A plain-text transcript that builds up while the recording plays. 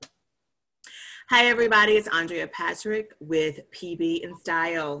Hi, everybody. It's Andrea Patrick with PB in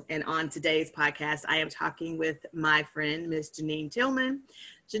Style. And on today's podcast, I am talking with my friend, Miss Janine Tillman.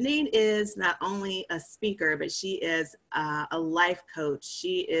 Janine is not only a speaker, but she is a life coach.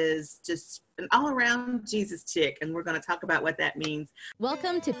 She is just an all-around Jesus chick, and we're going to talk about what that means.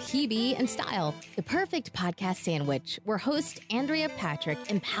 Welcome to PB and Style, the perfect podcast sandwich where host Andrea Patrick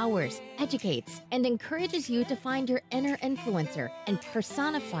empowers, educates, and encourages you to find your inner influencer and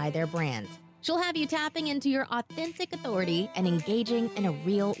personify their brand. She'll have you tapping into your authentic authority and engaging in a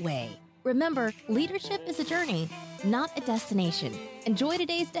real way. Remember, leadership is a journey, not a destination. Enjoy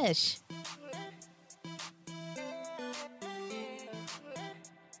today's dish.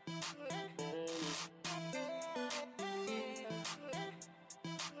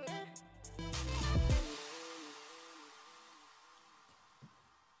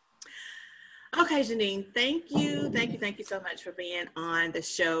 Okay, Janine, thank you so much for being on the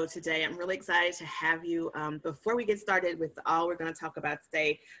show today. I'm really excited to have you. Before we get started with all we're going to talk about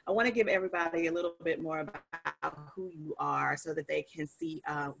today, I want to give everybody a little bit more about who you are so that they can see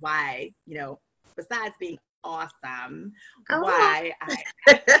why, besides being awesome, why I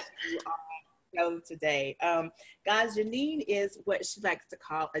have you on the show today. Guys, Janine is what she likes to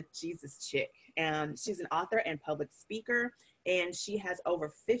call a Jesus chick. She's an author and public speaker, and she has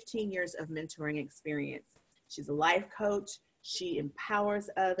over 15 years of mentoring experience. She's a life coach. She empowers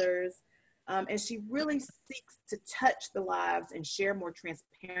others, and she really seeks to touch the lives and share more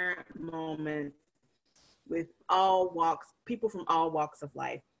transparent moments with people from all walks of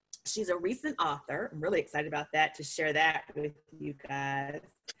life. She's a recent author. I'm really excited about that, to share that with you guys.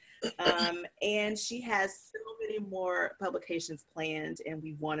 And she has so many more publications planned, and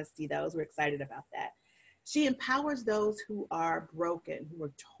we want to see those. We're excited about that. She empowers those who are broken, who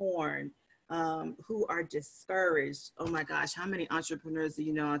are torn, who are discouraged. Oh my gosh, how many entrepreneurs do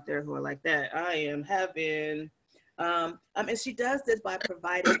you know out there who are like that? I am having. And she does this by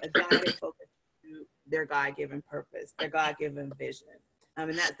providing a guided focus to their God-given purpose, their God-given vision.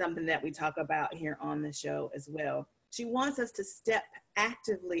 And that's something that we talk about here on the show as well. She wants us to step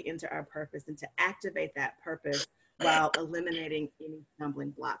actively into our purpose and to activate that purpose while eliminating any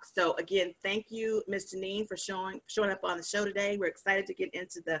stumbling blocks. So again, thank you, Ms. Janine, for showing up on the show today. We're excited to get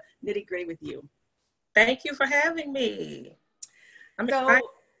into the nitty-gritty with you. Thank you for having me. I'm excited.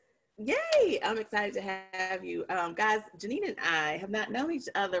 Yay! I'm excited to have you. Guys, Janine and I have not known each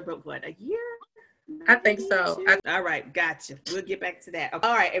other, but what, a year? I think so. All right, gotcha. We'll get back to that.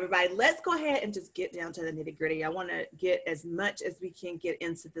 All right, everybody, let's go ahead and just get down to the nitty gritty. I want to get as much as we can get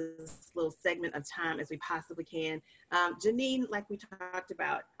into this little segment of time as we possibly can. Janine, like we talked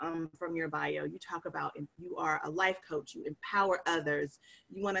about from your bio, you talk about you are a life coach. You empower others.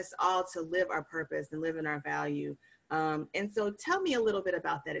 You want us all to live our purpose and live in our value. And so tell me a little bit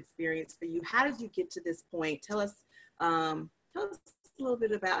about that experience for you. How did you get to this point? Tell us a little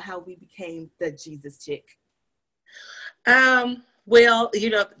bit about how we became the Jesus chick. Well,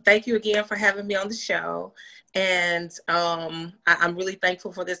 thank you again for having me on the show. And I'm really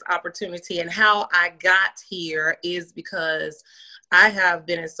thankful for this opportunity. And how I got here is because I have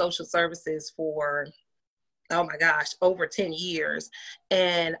been in social services for, oh my gosh, over 10 years.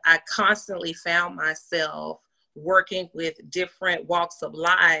 And I constantly found myself working with different walks of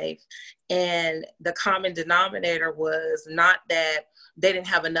life. And the common denominator was not that they didn't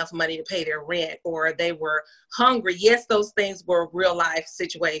have enough money to pay their rent or they were hungry. Yes, those things were real life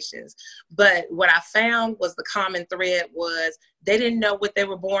situations. But what I found was the common thread was they didn't know what they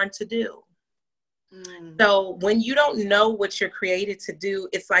were born to do. So when you don't know what you're created to do,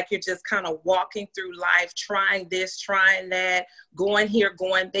 it's like you're just kind of walking through life, trying this, trying that, going here,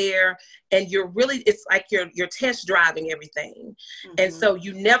 going there. And it's like you're test driving everything. Mm-hmm. And so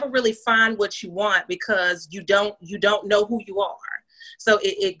you never really find what you want because you don't know who you are. So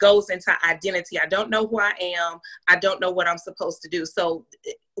it goes into identity. I don't know who I am. I don't know what I'm supposed to do. So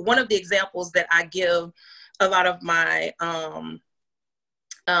one of the examples that I give a lot of my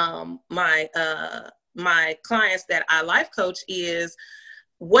my clients that I life coach is,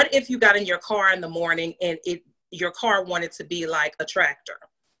 what if you got in your car in the morning and your car wanted to be like a tractor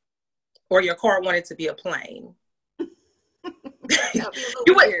or your car wanted to be a plane?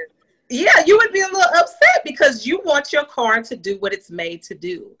 You would be a little upset because you want your car to do what it's made to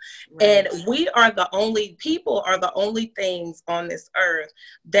do. Right. And the only things on this earth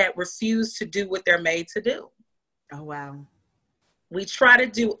that refuse to do what they're made to do. Oh, wow. We try to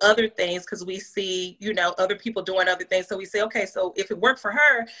do other things because we see, other people doing other things. So we say, okay, so if it worked for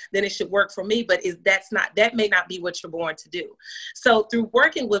her, then it should work for me. But that may not be what you're born to do. So through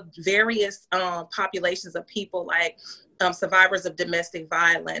working with various populations of people, like survivors of domestic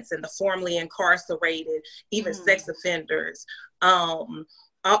violence and the formerly incarcerated, even sex offenders,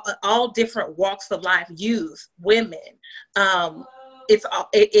 all different walks of life, youth, women.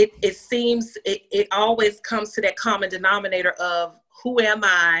 It seems it always comes to that common denominator of who am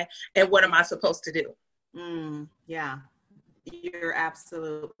I and what am I supposed to do? Yeah, you're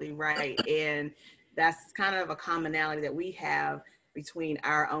absolutely right. And that's kind of a commonality that we have between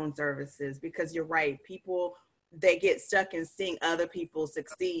our own services, because you're right. People, they get stuck in seeing other people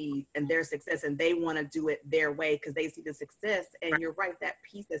succeed and their success, and they want to do it their way because they see the success. And you're right, that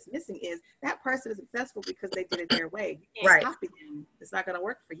piece that's missing is that person is successful because they did it their way. You can't copy them. It's not going to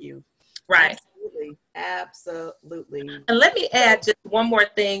work for you. Right. Absolutely. And let me add just one more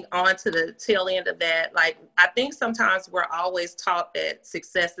thing on to the tail end of that. Like, I think sometimes we're always taught that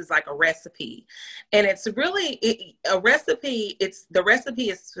success is like a recipe, and it's really a recipe. The recipe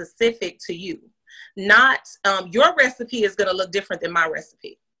is specific to you. Not your recipe is going to look different than my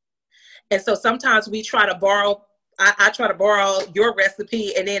recipe. And so sometimes we try to borrow, I try to borrow your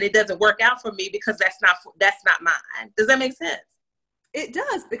recipe, and then it doesn't work out for me because that's not mine. Does that make sense? It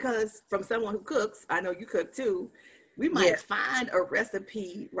does, because from someone who cooks, I know you cook too, we might find a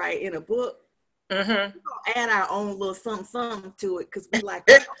recipe right in a book. We're gonna add our own little something to it because we like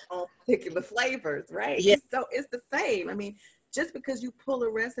our own particular flavors, right? Yeah. So it's the same. I mean, just because you pull a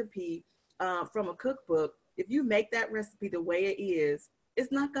recipe from a cookbook, if you make that recipe the way it is, it's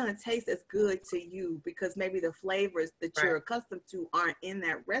not going to taste as good to you because maybe the flavors that you're accustomed to aren't in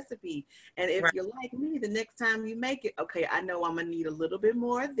that recipe. And if you're like me, the next time you make it, okay, I know I'm going to need a little bit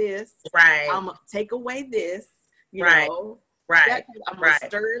more of this. Right. I'm going to take away this, you know. Right. I'm going to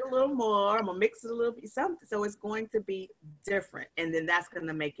stir it a little more. I'm going to mix it a little bit, something. So it's going to be different. And then that's going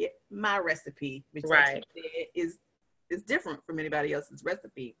to make it my recipe, which is different from anybody else's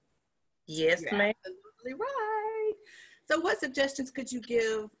recipe. Yes, ma'am. Absolutely right. So what suggestions could you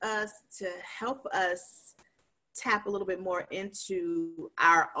give us to help us tap a little bit more into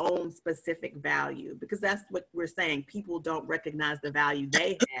our own specific value? Because that's what we're saying. People don't recognize the value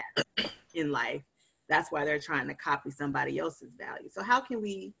they have in life. That's why they're trying to copy somebody else's value. So how can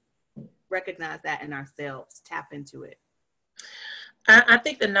we recognize that in ourselves, tap into it? I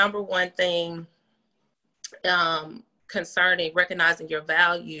think the number one thing concerning recognizing your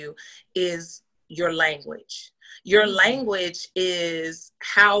value is your language. Your language is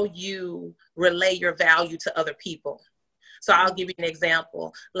how you relay your value to other people. So I'll give you an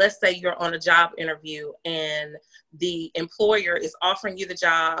example. Let's say you're on a job interview and the employer is offering you the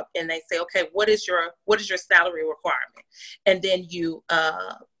job and they say, okay, what is your salary requirement? And then you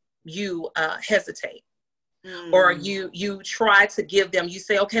hesitate. Or you try to give them, you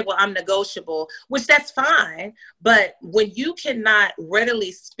say, okay, well, I'm negotiable, which that's fine. But when you cannot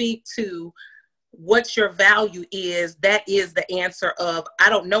readily speak to what your value is, that is the answer of, I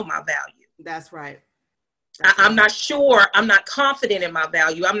don't know my value. That's right. I'm not sure. I'm not confident in my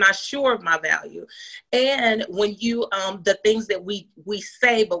value. I'm not sure of my value. And when you, the things that we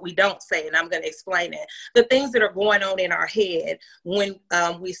say, but we don't say, and I'm going to explain it, the things that are going on in our head when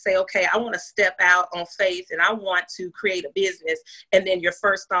we say, okay, I want to step out on faith and I want to create a business. And then your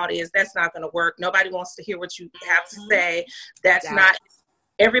first thought is, that's not going to work. Nobody wants to hear what you have to say. That's not.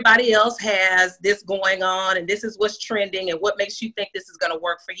 Everybody else has this going on and this is what's trending and what makes you think this is going to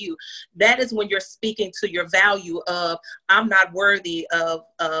work for you. That is when you're speaking to your value of, I'm not worthy of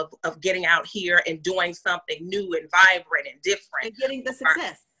getting out here and doing something new and vibrant and different. And getting the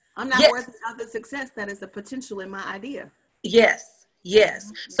success. I'm not worthy of the success that is the potential in my idea. Yes.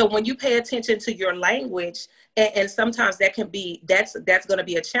 So when you pay attention to your language, and sometimes that can be, that's going to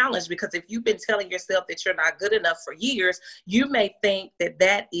be a challenge, because if you've been telling yourself that you're not good enough for years, you may think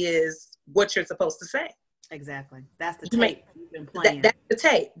that is what you're supposed to say. Exactly. That's the tape you've been playing. That's the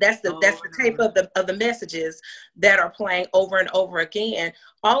tape. That's the tape of the messages that are playing over and over again.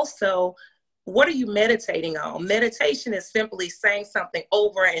 Also, what are you meditating on? Meditation is simply saying something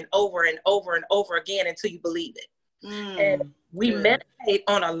over and over and over and over again until you believe it. And we meditate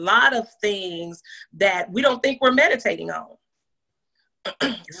on a lot of things that we don't think we're meditating on.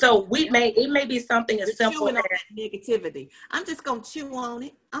 So it may be something as simple as that negativity. I'm just gonna chew on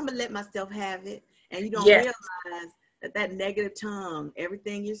it. I'm gonna let myself have it, and you don't realize that negative tongue,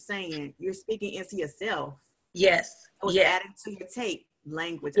 everything you're saying, you're speaking into yourself. Yes. So it's adding to your tape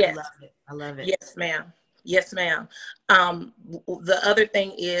language. Yes. I love it. Yes, ma'am. The other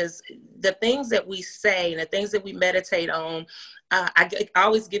thing is the things that we say and the things that we meditate on. I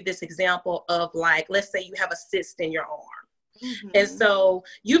always give this example of, like, let's say you have a cyst in your arm. And so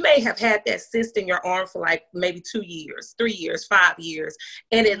you may have had that cyst in your arm for like maybe 2 years, 3 years, 5 years,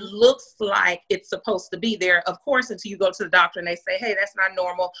 and it looks like it's supposed to be there. Of course, until you go to the doctor and they say, hey, that's not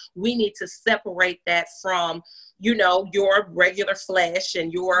normal. We need to separate that from, you know, your regular flesh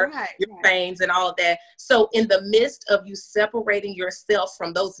and your veins and all of that. So in the midst of you separating yourself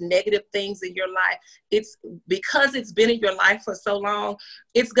from those negative things in your life, it's because it's been in your life for so long,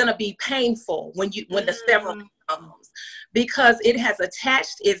 it's going to be painful when the separation comes, because it has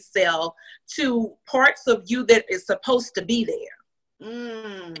attached itself to parts of you that is supposed to be there.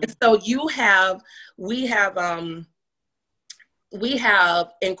 And so we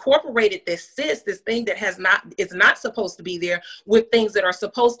have incorporated this cyst, this thing that is not supposed to be there, with things that are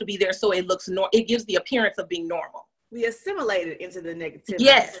supposed to be there, so it looks it gives the appearance of being normal. We assimilate it into the negativity.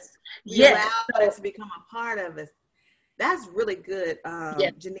 Yes, we allow it to become a part of us. That's really good,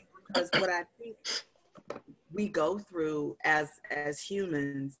 Janine, because what I think we go through as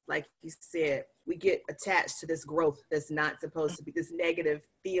humans, like you said, we get attached to this growth that's not supposed to be, this negative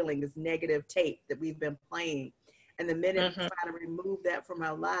feeling, this negative tape that we've been playing. And the minute we try to remove that from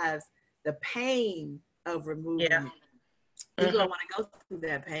our lives, the pain of removing it, people don't want to go through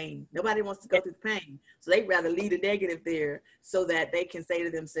that pain. Nobody wants to go through the pain. So they'd rather leave the negative there so that they can say to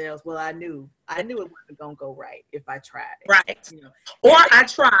themselves, well, I knew it wasn't going to go right if I tried it. Right. You know? Or I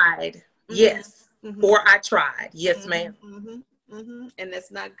tried. Yes. Or I tried. Yes, ma'am. And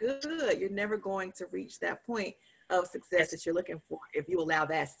that's not good. You're never going to reach that point of success that you're looking for if you allow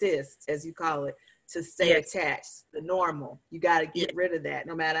that cyst, as you call it, to stay attached. The normal. You got to get rid of that,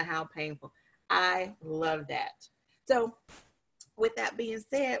 no matter how painful. I love that. So with that being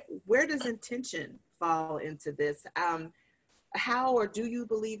said, where does intention fall into this? How or do you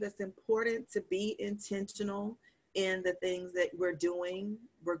believe it's important to be intentional in the things that we're doing,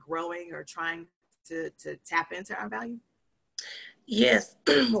 we're growing, or trying to tap into our value? Yes,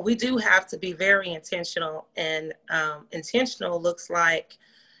 we do have to be very intentional. And intentional looks like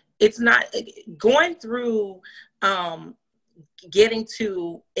it's not going through getting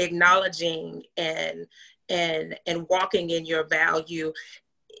to acknowledging and walking in your value.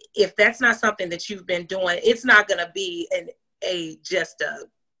 If that's not something that you've been doing, it's not going to be just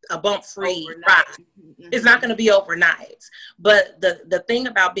a bump-free ride. It's not going to be overnight. But the thing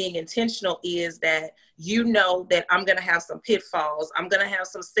about being intentional is that you know that I'm going to have some pitfalls, I'm going to have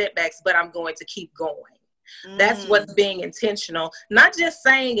some setbacks, but I'm going to keep going. That's what's being intentional. Not just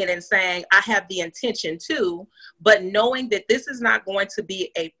saying it and saying I have the intention to, but knowing that this is not going to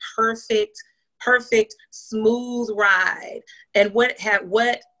be a perfect, smooth ride. And what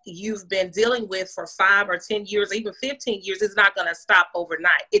you've been dealing with for 5 or 10 years, even 15 years, is not going to stop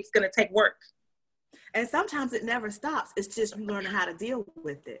overnight. It's going to take work. And sometimes it never stops. It's just you learning how to deal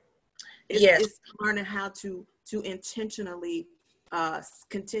with it. It's learning how to intentionally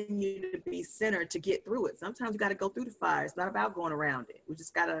continue to be centered to get through it. Sometimes you got to go through the fire. It's not about going around it. We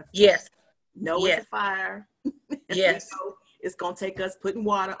just got to know it's a fire. Yes. It's going to take us putting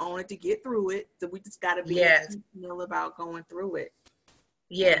water on it to get through it. So we just got to be intentional about going through it.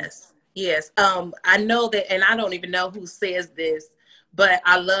 Yes. I know that, and I don't even know who says this, but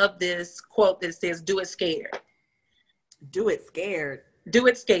I love this quote that says, do it scared. Do it scared. Do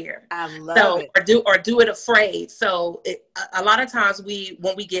it scared. I love it. Or do it afraid. So a lot of times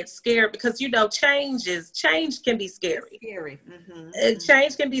when we get scared, because change can be scary. It's scary.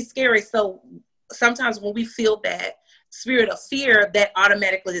 Change can be scary. So sometimes when we feel that spirit of fear, that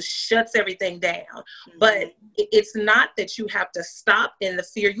automatically shuts everything down. But it's not that you have to stop in the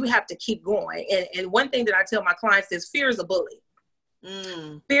fear. You have to keep going. And one thing that I tell my clients is fear is a bully.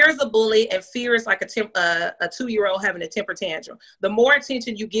 Fear is a bully, and fear is like a 2-year-old having a temper tantrum. The more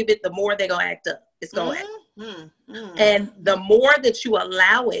attention you give it, the more they're going to act up. It's going to act. And the more that you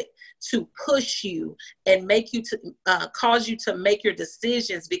allow it to push you and make you to cause you to make your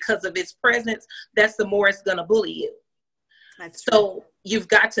decisions because of its presence, that's the more it's going to bully you. So you've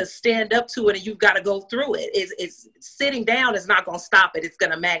got to stand up to it, and you've got to go through it. It's sitting down is not going to stop it. It's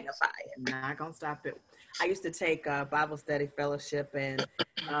going to magnify it. Not going to stop it. I used to take Bible study fellowship, and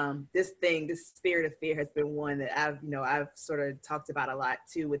this spirit of fear has been one that I've sort of talked about a lot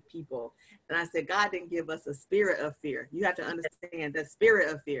too with people. And I said, God didn't give us a spirit of fear. You have to understand the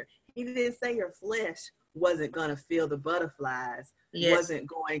spirit of fear. He didn't say your flesh wasn't going to feel the butterflies, wasn't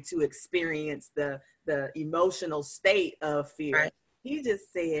going to experience the emotional state of fear. Right. He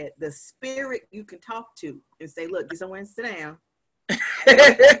just said the spirit you can talk to and say, look, get somewhere and sit down.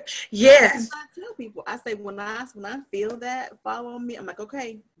 Yes. I tell people, I say, when I feel that, follow me. I'm like,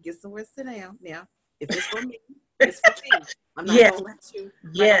 okay, get somewhere, sit down. Now, if it's for me, it's for me. I'm not gonna let you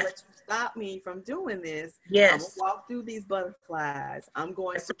stop me from doing this. Yes. I'm going to walk through these butterflies. I'm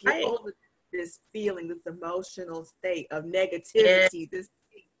going That's to get right. over this feeling, this emotional state of negativity. Yes.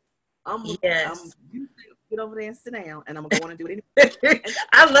 I'm Yes. you get over there and sit down, and I'm going to go on and do it anyway. And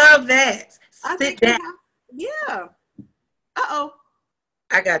I love that. I Sit think down. yeah. Uh-oh.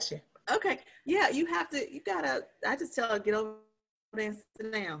 I got you. Okay. Yeah, I just tell her, get over there and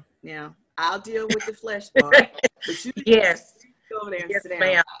sit down. Now, I'll deal with the flesh part. But you Yes. go over there and Yes, sit down.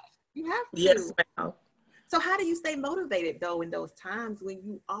 ma'am. You have to. Yes, ma'am. So how do you stay motivated, though, in those times when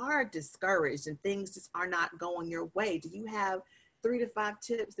you are discouraged and things just are not going your way? Do you have 3 to 5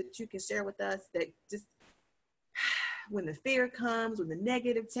 tips that you can share with us that just when the fear comes, when the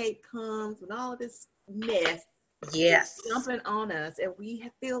negative tape comes, when all of this mess Yes. is jumping on us and we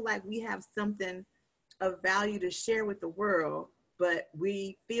feel like we have something of value to share with the world, but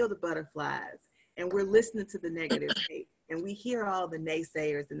we feel the butterflies and we're listening to the negative tape and we hear all the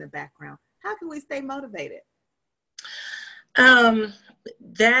naysayers in the background. How can we stay motivated?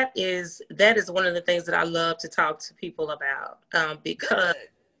 That is one of the things that I love to talk to people about, because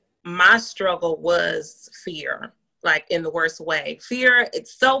my struggle was fear, like in the worst way. Fear,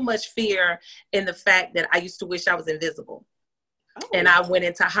 it's so much fear in the fact that I used to wish I was invisible. And I went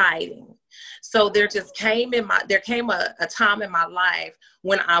into hiding. So there came a time in my life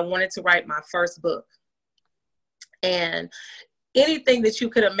when I wanted to write my first book. And anything that you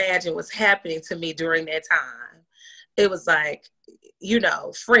could imagine was happening to me during that time. It was like,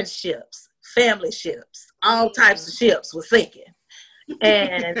 friendships, family ships, all types of ships were sinking.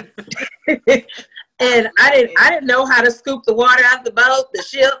 And and I didn't know how to scoop the water out of the boat, the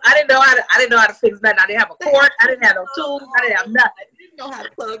ship. I didn't know how to fix nothing. I didn't have a fork. I didn't have no tools. I didn't have nothing. I didn't know how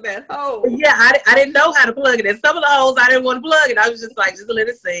to plug that hole. Yeah, I didn't know how to plug it. And some of the holes I didn't want to plug it. I was just like, just let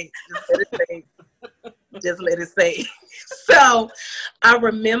it sink. Just let it sink. Just let it sink. So I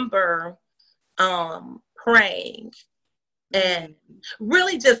remember praying and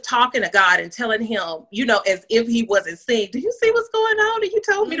really just talking to God and telling him, as if he wasn't seeing, do you see what's going on? And you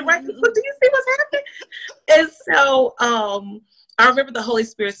told me to write this book. Do you see what's happening? And so I remember the Holy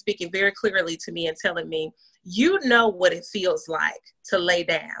Spirit speaking very clearly to me and telling me, you know what it feels like to lay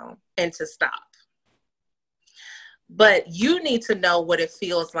down and to stop. But you need to know what it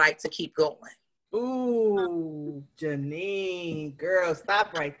feels like to keep going. Ooh, Janine, girl,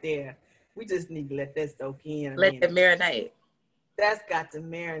 stop right there. We just need to let that soak in. Let it marinate. That's got to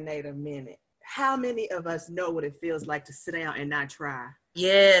marinate a minute. How many of us know what it feels like to sit down and not try?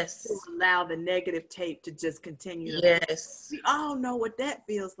 Yes. To allow the negative tape to just continue. Yes. We all know what that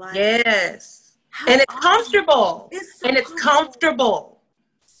feels like. Yes. And it's comfortable. It's comfortable.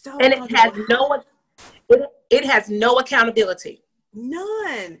 So and it has no accountability.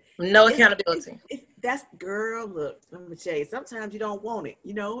 None. No accountability. That's girl. Look, let me tell you. Sometimes you don't want it,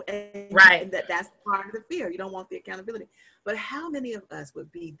 right? And that's part of the fear. You don't want the accountability. But how many of us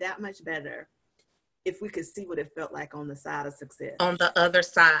would be that much better if we could see what it felt like on the side of success? On the other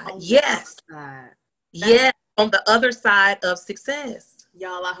side, yes. On the other side of success.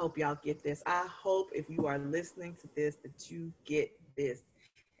 Y'all, I hope y'all get this. I hope if you are listening to this that you get this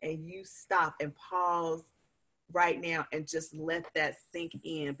and you stop and pause right now and just let that sink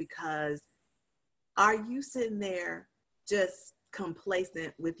in, because are you sitting there just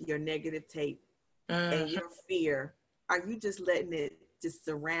complacent with your negative tape and your fear? Are you just letting it just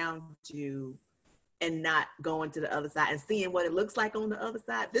surround you and not going to the other side and seeing what it looks like on the other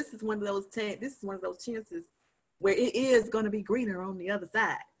side? This is one of those chances where it is going to be greener on the other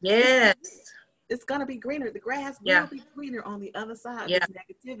side. Yes. It's going to be greener. The grass will be greener on the other side of this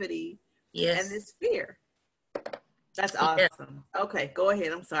negativity and this fear. That's awesome. Okay, go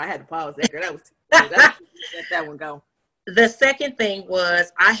ahead. I'm sorry. I had to pause there. That was let that one go. The second thing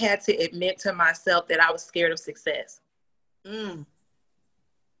was I had to admit to myself that I was scared of success.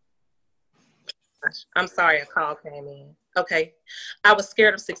 I'm sorry, a call came in. Okay. I was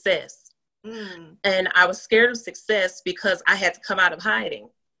scared of success. And I was scared of success because I had to come out of hiding.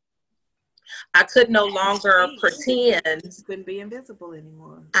 I could no longer pretend. You couldn't be invisible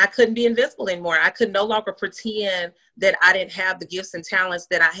anymore. I couldn't be invisible anymore. I could no longer pretend that I didn't have the gifts and talents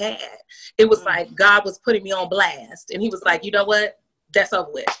that I had. It was like God was putting me on blast. And he was like, you know what? That's over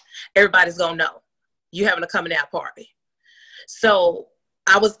with. Everybody's going to know. You having a coming out party. So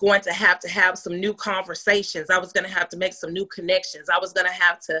I was going to have some new conversations. I was going to have to make some new connections. I was going to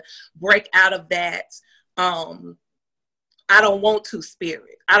have to break out of that I don't want to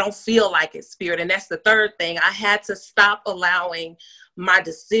spirit. I don't feel like it's spirit. And that's the third thing. I had to stop allowing my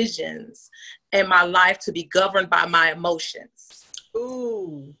decisions and my life to be governed by my emotions.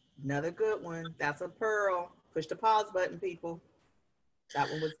 Ooh, another good one. That's a pearl. Push the pause button, people. That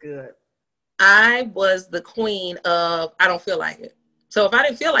one was good. I was the queen of, I don't feel like it. So if I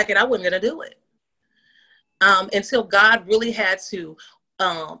didn't feel like it, I wasn't going to do it. Until God really had to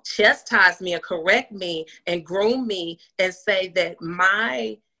chastise me and correct me and groom me and say that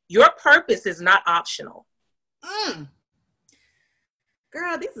your purpose is not optional.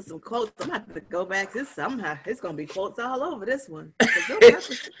 Girl, these are some quotes. I'm going to have to go back. It's going to be quotes all over this one. Your purpose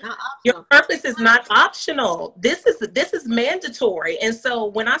is not optional. Your purpose is not optional. This is mandatory. And so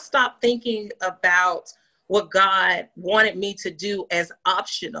when I stopped thinking about what God wanted me to do as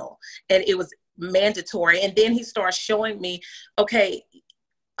optional, and it was mandatory, and then he starts showing me, okay,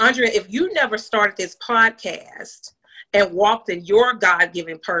 Andrea, if you never started this podcast and walked in your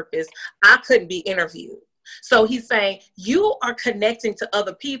God-given purpose, I couldn't be interviewed. So he's saying you are connecting to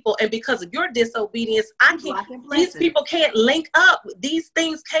other people, and because of your disobedience, these people can't link up. These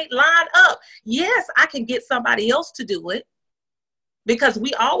things can't line up. Yes, I can get somebody else to do it, because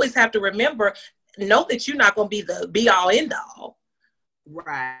we always have to remember, know that you're not going to be the be all end all.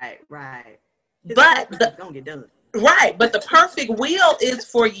 Right. But it's gonna get done. Right, but the perfect will is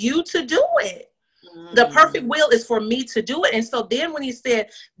for you to do it. The perfect will is for me to do it. And so then when he said,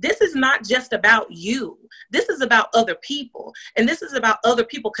 this is not just about you, this is about other people, and this is about other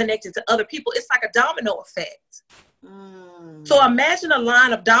people connecting to other people, it's like a domino effect. So imagine a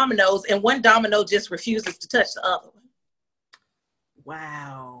line of dominoes, and one domino just refuses to touch the other one.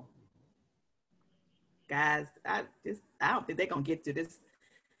 Wow. Guys, I don't think they're gonna get to this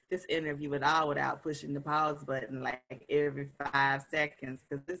interview at all without pushing the pause button like every 5 seconds,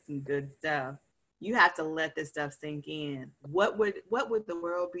 because this is some good stuff. You have to let this stuff sink in. What would the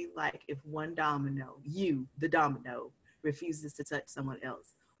world be like if one domino, you, the domino, refuses to touch someone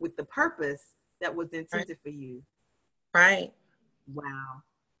else with the purpose that was intended for you? Right. Wow.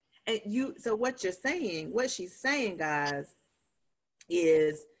 And so what she's saying, guys,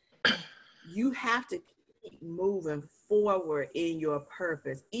 is you have to keep moving forward in your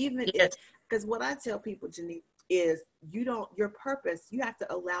purpose, even if, because what I tell people, Janine, is your purpose, you have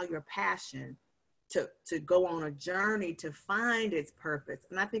to allow your passion to go on a journey to find its purpose.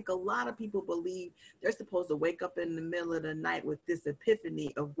 And I think a lot of people believe they're supposed to wake up in the middle of the night with this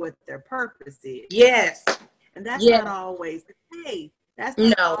epiphany of what their purpose is. Yes. And that's not always the case. That's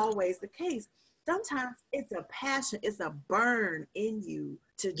not always the case. Sometimes it's a passion, it's a burn in you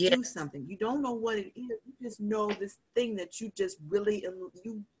to do something. You don't know what it is. You just know this thing that you just really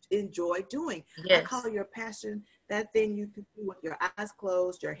you enjoy doing. I call your passion that thing you can do with your eyes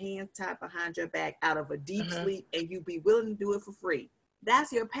closed, your hands tied behind your back, out of a deep sleep, and you be willing to do it for free.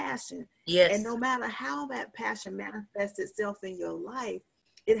 That's your passion. Yes. And no matter how that passion manifests itself in your life,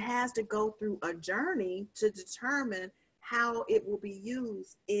 it has to go through a journey to determine how it will be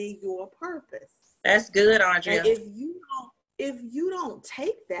used in your purpose. That's good, Andrea. And if you don't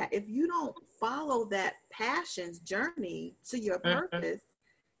take that, if you don't follow that passion's journey to your purpose,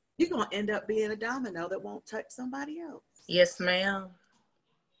 you're going to end up being a domino that won't touch somebody else. Yes, ma'am.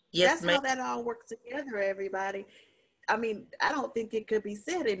 Yes, That's how that all works together, everybody. I mean, I don't think it could be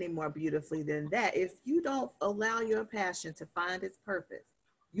said any more beautifully than that. If you don't allow your passion to find its purpose,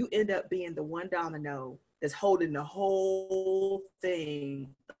 you end up being the one domino that's holding the whole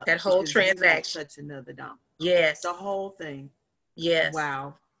thing. That whole transaction. Touch another domino. Yes. The whole thing. Yes.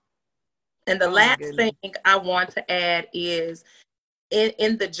 Wow. And the last thing I want to add is,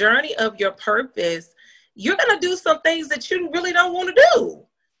 in the journey of your purpose, you're going to do some things that you really don't want to do.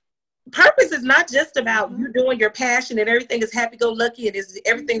 Purpose is not just about you doing your passion and everything is happy-go-lucky and is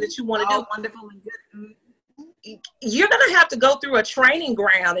everything that you want to do. Wonderful and good. You're going to have to go through a training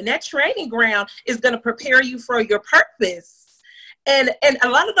ground, and that training ground is going to prepare you for your purpose. And a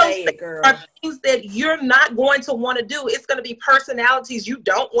lot of those things are things that you're not going to want to do. It's going to be personalities you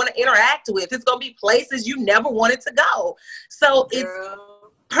don't want to interact with. It's going to be places you never wanted to go. So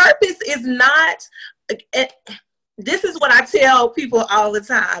purpose is not, this is what I tell people all the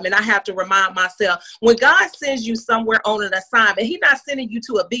time, and I have to remind myself, when God sends you somewhere on an assignment, he's not sending you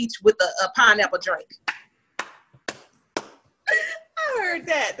to a beach with a pineapple drink. I heard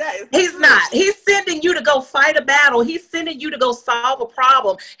that. He's not. He's sending you to go fight a battle. He's sending you to go solve a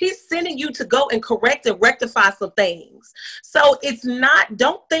problem. He's sending you to go and correct and rectify some things. So it's not,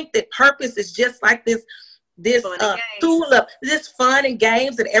 don't think that purpose is just like this tool of this fun and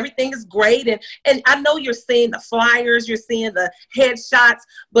games and everything is great. And I know you're seeing the flyers, you're seeing the headshots,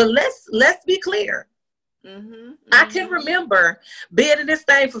 but let's be clear. I can remember being in this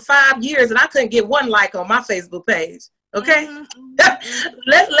thing for 5 years and I couldn't get one like on my Facebook page. Okay.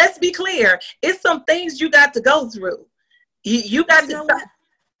 Let's be clear. It's some things you got to go through. You got to.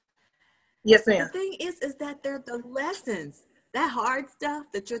 Yes, ma'am. The thing is that they're the lessons. that hard stuff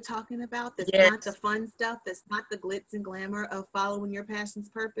that you're talking about, that's Yes. not the fun stuff, that's not the glitz and glamour of following your passion's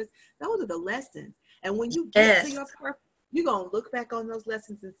purpose, those are the lessons. And when you get to your purpose, you're going to look back on those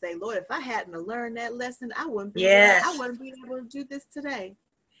lessons and say, Lord, if I hadn't learned that lesson, I wouldn't be I wouldn't be able to do this today.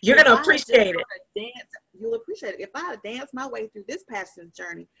 You're going to appreciate it. You'll appreciate it. If I had danced my way through this passion's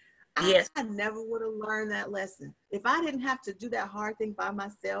journey, Yes. I never would have learned that lesson. If I didn't have to do that hard thing by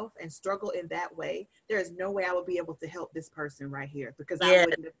myself and struggle in that way, there is no way I would be able to help this person right here, because I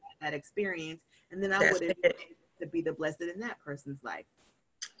wouldn't have had that experience. And then I wouldn't be able to be the blessed in that person's life.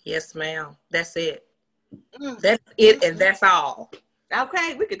 Yes, ma'am. That's it. That's it, and that's all.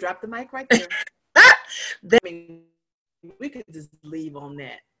 Okay, we could drop the mic right there. I mean, we could just leave on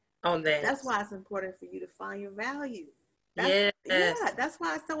that. That's why it's important for you to find your value. Yeah, that's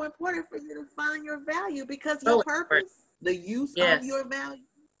why it's so important for you to find your value, because your purpose, the use of your value,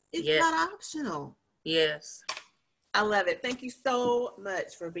 it's not optional. Yes. I love it. Thank you so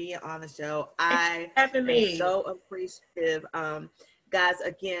much for being on the show. I am so appreciative. Guys,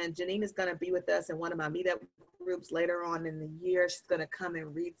 again, Janine is going to be with us in one of my meetup groups later on in the year. She's going to come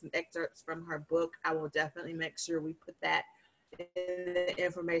and read some excerpts from her book. I will definitely make sure we put that in the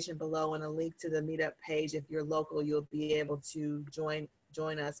information below and a link to the meetup page. If you're local, you'll be able to join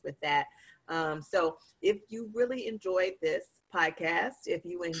us with that. So if you really enjoyed this podcast, if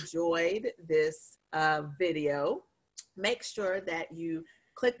you enjoyed this video, make sure that you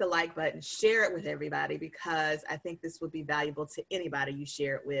click the like button, share it with everybody, because I think this would be valuable to anybody you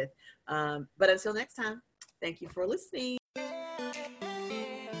share it with. But until next time, thank you for listening.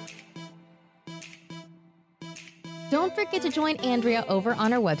 Don't forget to join Andrea over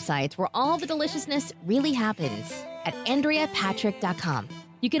on our website, where all the deliciousness really happens, at AndreaPatrick.com.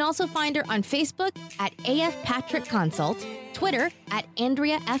 You can also find her on Facebook at AF Patrick Consult, Twitter at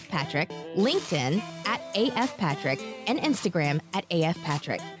Andrea F. Patrick, LinkedIn at AF Patrick, and Instagram at AF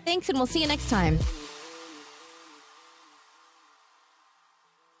Patrick. Thanks, and we'll see you next time.